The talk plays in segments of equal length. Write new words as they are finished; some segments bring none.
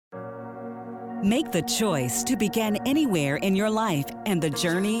Make the choice to begin anywhere in your life, and the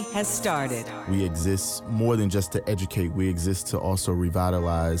journey has started. We exist more than just to educate. We exist to also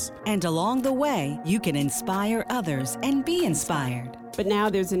revitalize. And along the way, you can inspire others and be inspired. But now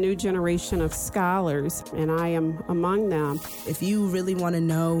there's a new generation of scholars, and I am among them. If you really want to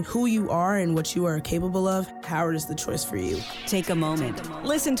know who you are and what you are capable of, Howard is the choice for you. Take a moment.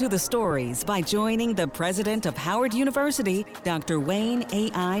 Listen to the stories by joining the president of Howard University, Dr. Wayne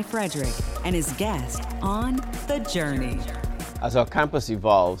A.I. Frederick, and his guest on The Journey. As our campus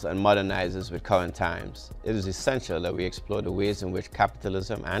evolves and modernizes with current times, it is essential that we explore the ways in which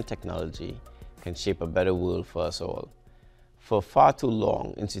capitalism and technology can shape a better world for us all. For far too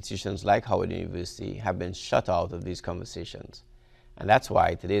long, institutions like Howard University have been shut out of these conversations. And that's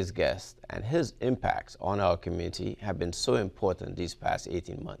why today's guest and his impacts on our community have been so important these past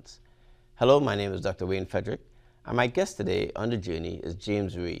 18 months. Hello, my name is Dr. Wayne Frederick, and my guest today on The Journey is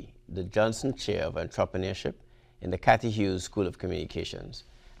James Rhee, the Johnson Chair of Entrepreneurship in the Cathy Hughes School of Communications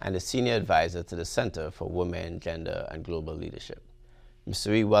and the Senior Advisor to the Center for Women, Gender, and Global Leadership.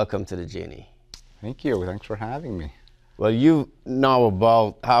 Mr. Rhee, welcome to The Journey. Thank you. Thanks for having me. Well, you now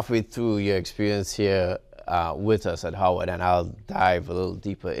about halfway through your experience here with us at Howard, and I'll dive a little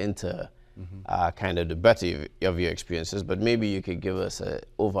deeper into kind of the breadth of your experiences, but maybe you could give us an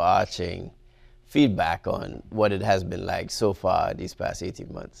overarching feedback on what it has been like so far these past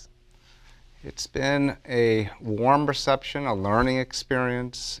 18 months. It's been a warm reception, a learning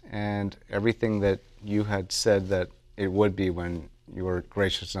experience, and everything that you had said that it would be when you were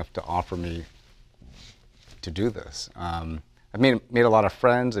gracious enough to offer me to do this. I've made a lot of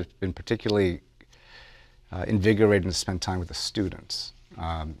friends. It's been particularly invigorating to spend time with the students.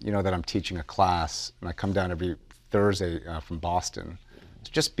 You know that I'm teaching a class, and I come down every Thursday from Boston. So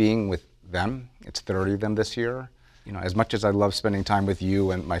just being with them, it's 30 of them this year. You know, as much as I love spending time with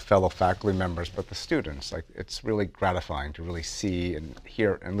you and my fellow faculty members, but the students, like, it's really gratifying to really see and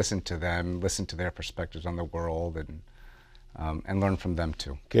hear and listen to them, listen to their perspectives on the world, and learn from them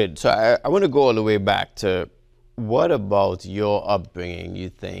too. Good. So I want to go all the way back to what about your upbringing you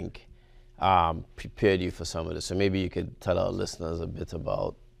think prepared you for some of this? So maybe you could tell our listeners a bit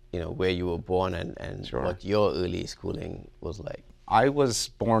about, you know, where you were born and Sure. what your early schooling was like. I was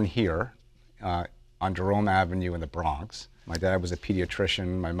born here on Jerome Avenue in the Bronx. My dad was a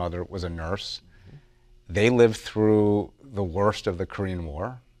pediatrician. My mother was a nurse. They lived through the worst of the Korean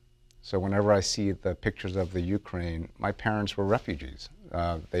War. So whenever I see the pictures of the Ukraine, my parents were refugees.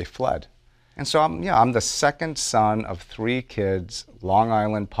 They fled. And so I'm the second son of 3 kids, Long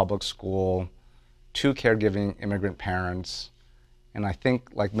Island public school, 2 caregiving immigrant parents. And I think,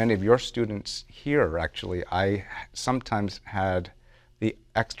 like many of your students here, actually, I sometimes had the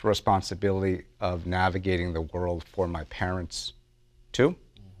extra responsibility of navigating the world for my parents, too.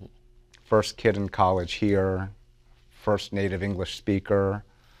 First kid in college here, first native English speaker,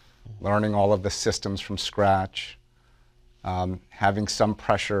 learning all of the systems from scratch, having some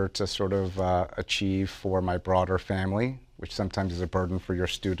pressure to sort of achieve for my broader family, which sometimes is a burden for your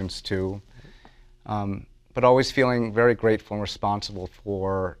students too, but always feeling very grateful and responsible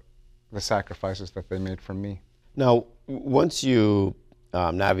for the sacrifices that they made for me. Now, once you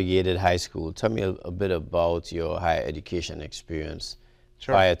navigated high school, tell me a bit about your higher education experience.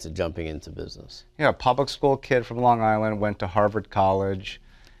 Sure. Prior to jumping into business. Yeah, public school kid from Long Island, went to Harvard College.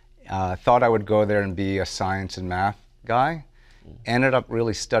 Thought I would go there and be a science and math guy. Ended up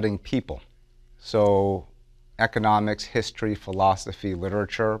really studying people. So economics, history, philosophy,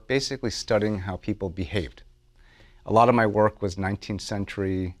 literature, basically studying how people behaved. A lot of my work was 19th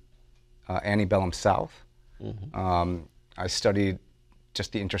century antebellum South. I studied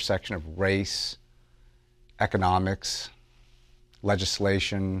just the intersection of race, economics,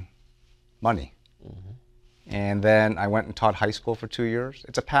 legislation, money. And then I went and taught high school for 2 years.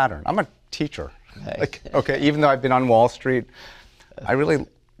 It's a pattern. I'm a teacher. Like, okay, even though I've been on Wall Street, I really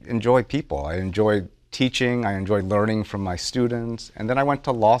enjoy people. I enjoy teaching. I enjoy learning from my students. And then I went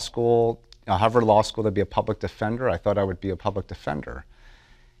to law school, Harvard Law School, to be a public defender. I thought I would be a public defender.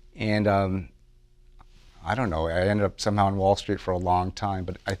 And I don't know, I ended up somehow on Wall Street for a long time.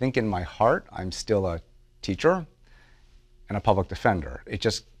 But I think in my heart, I'm still a teacher and a public defender. It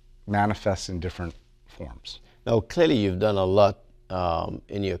just manifests in different forms. Now, clearly you've done a lot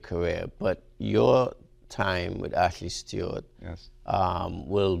in your career, but your time with Ashley Stewart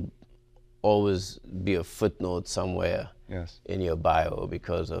will always be a footnote somewhere in your bio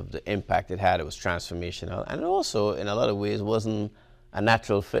because of the impact it had. It was transformational, and also in a lot of ways wasn't a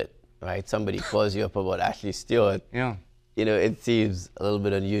natural fit, right? Somebody calls you up about Ashley Stewart, it seems a little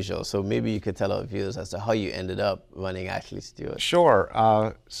bit unusual. So maybe you could tell our viewers as to how you ended up running Ashley Stewart.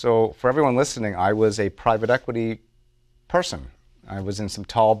 Sure. So for everyone listening, I was a private equity person. I was in some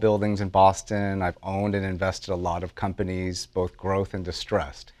tall buildings in Boston. I've owned and invested a lot of companies, both growth and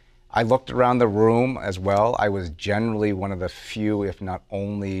distressed. I looked around the room as well. I was generally one of the few, if not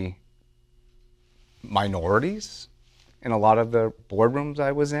only, minorities in a lot of the boardrooms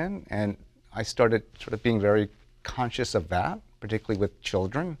I was in. And I started sort of being very conscious of that, particularly with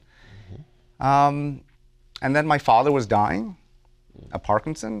children. And then my father was dying of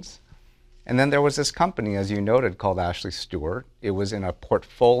Parkinson's. And then there was this company, as you noted, called Ashley Stewart. It was in a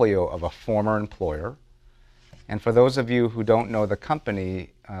portfolio of a former employer. And for those of you who don't know the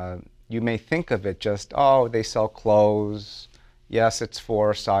company, you may think of it just, oh, they sell clothes. Yes, it's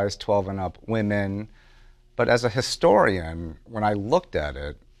for size 12 and up women. But as a historian, when I looked at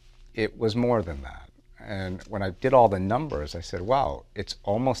it, it was more than that. And when I did all the numbers, I said, wow, it's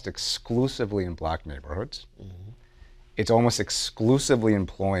almost exclusively in black neighborhoods. It's almost exclusively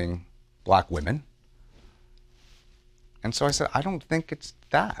employing black women. And so I said, I don't think it's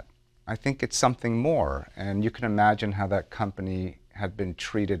that. I think it's something more. And you can imagine how that company had been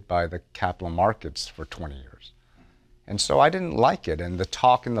treated by the capital markets for 20 years. And so I didn't like it, and the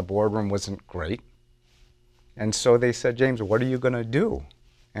talk in the boardroom wasn't great. And so they said, James, what are you going to do?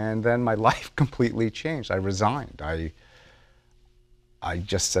 And then my life completely changed. I resigned. I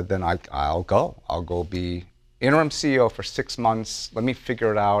just said, then I'll go. I'll go be interim CEO for 6 months. Let me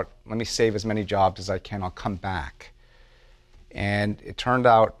figure it out. Let me save as many jobs as I can. I'll come back. And it turned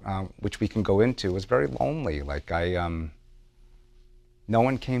out, which we can go into, was very lonely. Like no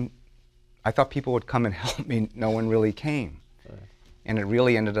one came. I thought people would come and help me. No one really came. Right. And it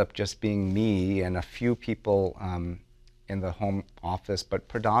really ended up just being me and a few people in the home office, but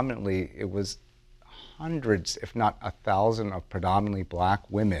predominantly it was hundreds, if not 1,000, of predominantly black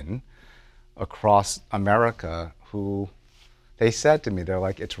women across America who, they said to me, they're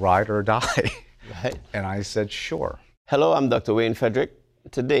like, it's ride or die. Right. And I said, sure. Hello, I'm Dr. Wayne Frederick.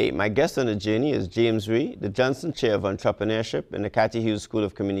 Today, my guest on the journey is James Rhee, the Johnson Chair of Entrepreneurship in the Cathy Hughes School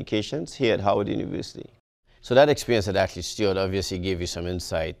of Communications here at Howard University. So that experience at Ashley Stewart obviously gave you some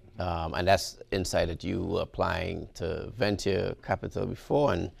insight, and that's insight that you were applying to venture capital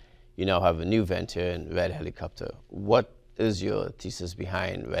before, and you now have a new venture in Red Helicopter. What is your thesis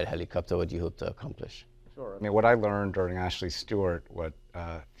behind Red Helicopter? What do you hope to accomplish? Sure. I mean, what I learned during Ashley Stewart,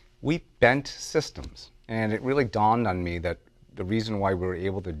 we bent systems, and it really dawned on me that the reason why we were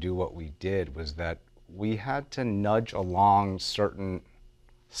able to do what we did was that we had to nudge along certain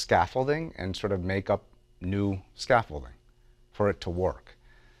scaffolding and sort of make up new scaffolding for it to work.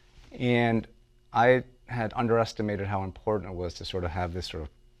 And I had underestimated how important it was to sort of have this sort of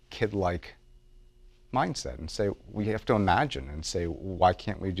kid-like mindset and say, we have to imagine and say, why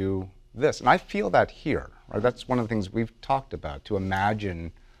can't we do this? And I feel that here, right? That's one of the things we've talked about, to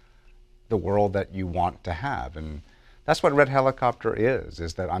imagine the world that you want to have. And that's what Red Helicopter is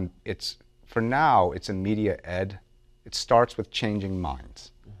that it's, for now, it's a media ed. It starts with changing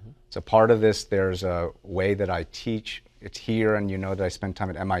minds. So part of this, there's a way that I teach. It's here, and you know that I spent time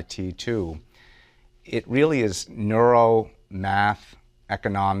at MIT too. It really is neuro, math,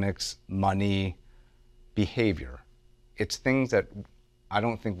 economics, money, behavior. It's things that I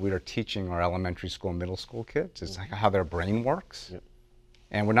don't think we are teaching our elementary school, middle school kids. It's like how their brain works. Yep.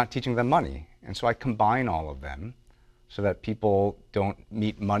 And we're not teaching them money. And so I combine all of them so that people don't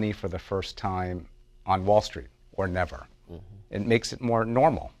meet money for the first time on Wall Street, or never. It makes it more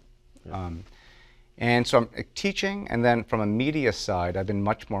normal. And so I'm teaching, and then from a media side, I've been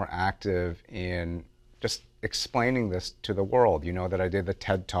much more active in just explaining this to the world. You know that I did the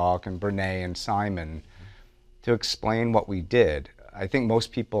TED Talk and Brene and Simon to explain what we did. I think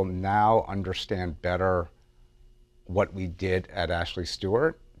most people now understand better what we did at Ashley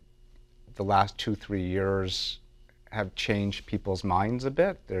Stewart. The last 2-3 years have changed people's minds a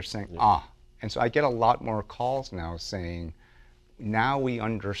bit. They're saying, and so I get a lot more calls now saying, now we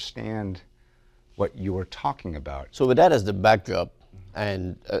understand what you were talking about. So with that as the backdrop,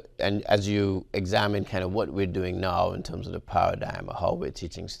 and as you examine kind of what we're doing now in terms of the paradigm of how we're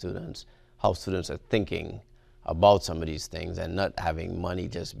teaching students, how students are thinking about some of these things, and not having money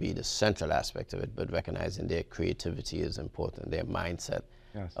just be the central aspect of it, but recognizing their creativity is important, their mindset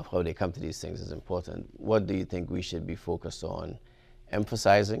of how they come to these things is important. What do you think we should be focused on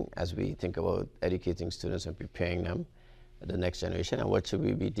emphasizing as we think about educating students and preparing them the next generation, and what should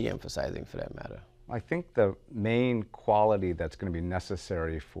we be de-emphasizing for that matter? I think the main quality that's going to be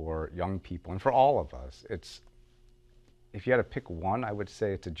necessary for young people, and for all of us, it's, if you had to pick one, I would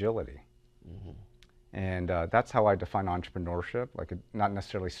say it's agility. And that's how I define entrepreneurship, like not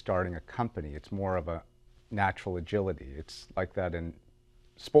necessarily starting a company. It's more of a natural agility. It's like that in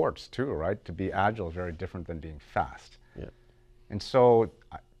sports too, right? To be agile is very different than being fast. Yeah. And so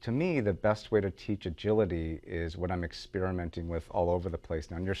to me, the best way to teach agility is what I'm experimenting with all over the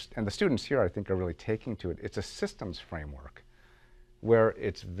place now. And the students here, I think, are really taking to it. It's a systems framework where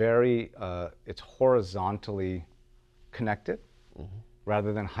it's very, it's horizontally connected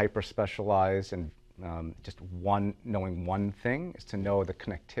rather than hyper-specialized and just knowing one thing is to know the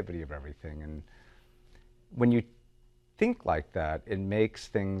connectivity of everything. And when you think like that, it makes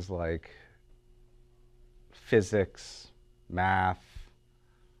things like physics, math,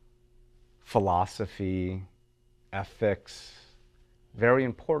 philosophy, ethics, very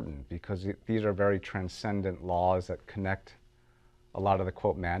important because these are very transcendent laws that connect a lot of the,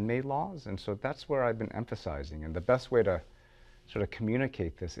 quote, man-made laws. And so that's where I've been emphasizing. And the best way to sort of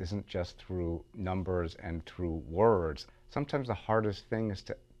communicate this isn't just through numbers and through words. Sometimes the hardest thing is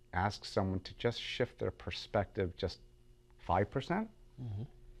to ask someone to just shift their perspective just 5%.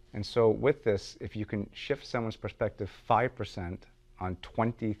 And so with this, if you can shift someone's perspective 5% on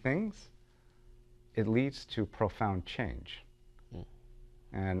 20 things, it leads to profound change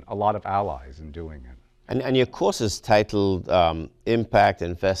and a lot of allies in doing it. And your course is titled Impact,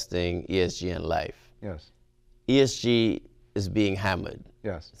 Investing, ESG, and Life. Yes. ESG is being hammered.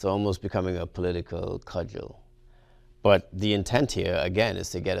 Yes. It's almost becoming a political cudgel. But the intent here, again, is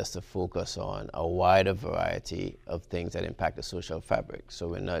to get us to focus on a wider variety of things that impact the social fabric. So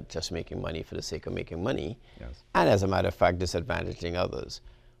we're not just making money for the sake of making money, and as a matter of fact, disadvantaging others.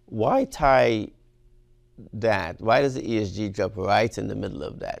 Why tie that? Why does the ESG jump right in the middle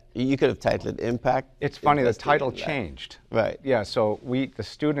of that? You could have titled it Impact. It's funny, the title changed. Right. Yeah, so the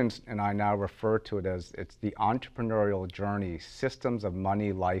students and I now refer to it as, it's the entrepreneurial journey, systems of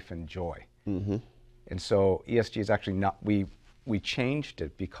money, life, and joy. And so ESG is actually not, we changed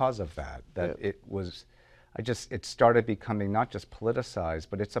it because of that, it was, it started becoming not just politicized,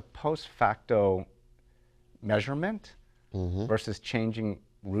 but it's a post facto measurement versus changing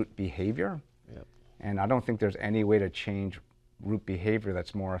root behavior. And I don't think there's any way to change root behavior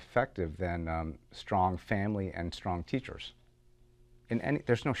that's more effective than strong family and strong teachers.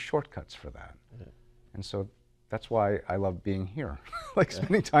 There's no shortcuts for that. And so that's why I love being here, like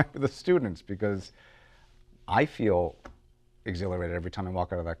spending time with the students, because I feel exhilarated every time I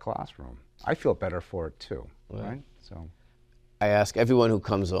walk out of that classroom. I feel better for it too, right? So I ask everyone who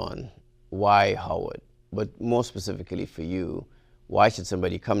comes on, why Howard? But more specifically for you, why should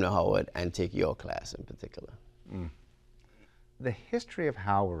somebody come to Howard and take your class in particular? The history of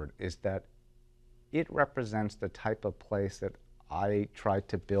Howard is that it represents the type of place that I tried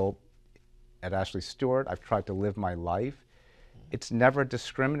to build at Ashley Stewart. I've tried to live my life. It's never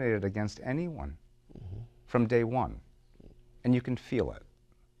discriminated against anyone from day one. And you can feel it.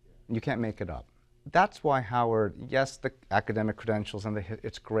 You can't make it up. That's why Howard, yes, the academic credentials and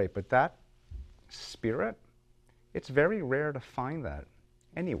it's great, but that spirit, it's very rare to find that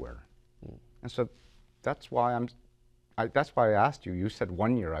anywhere. And so that's why that's why I asked you. You said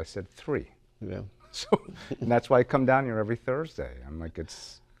 1 year, I said 3. Yeah. So, and that's why I come down here every Thursday. I'm like,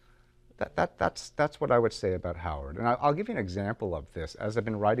 that's what I would say about Howard. And I'll give you an example of this. As I've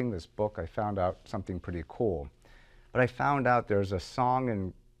been writing this book, I found out something pretty cool. But I found out there's a song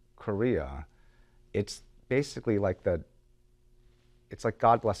in Korea. It's basically like it's like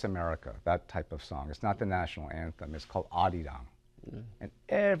God Bless America, that type of song. It's not the national anthem. It's called Arirang. And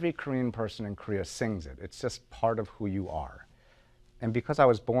every Korean person in Korea sings it. It's just part of who you are. And because I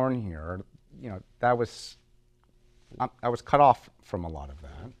was born here, I was cut off from a lot of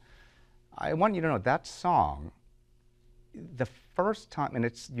that. I want you to know that song, the first time, and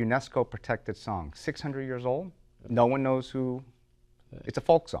it's UNESCO protected song, 600 years old. No one knows who, it's a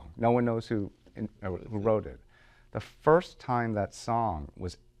folk song. No one knows who wrote it. The first time that song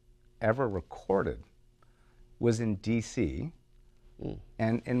was ever recorded was in DC.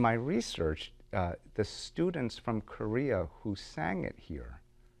 And in my research, the students from Korea who sang it here,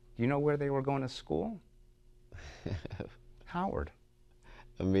 do you know where they were going to school? Howard.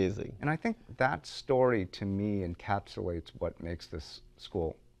 Amazing. And I think that story to me encapsulates what makes this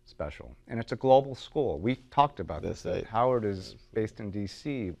school special. And it's a global school. We talked about this. Right. Howard is based in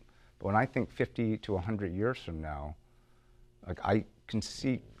DC, but when I think 50 to 100 years from now, like I can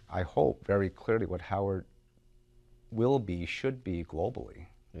see, I hope very clearly what Howard will be, should be globally.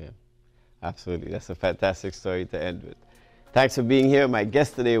 Yeah, absolutely. That's a fantastic story to end with. Thanks for being here. My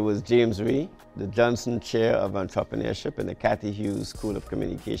guest today was James Rhee, the Johnson Chair of Entrepreneurship in the Cathy Hughes School of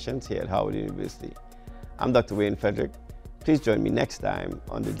Communications here at Howard University. I'm Dr. Wayne Frederick. Please join me next time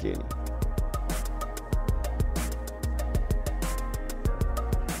on The Journey.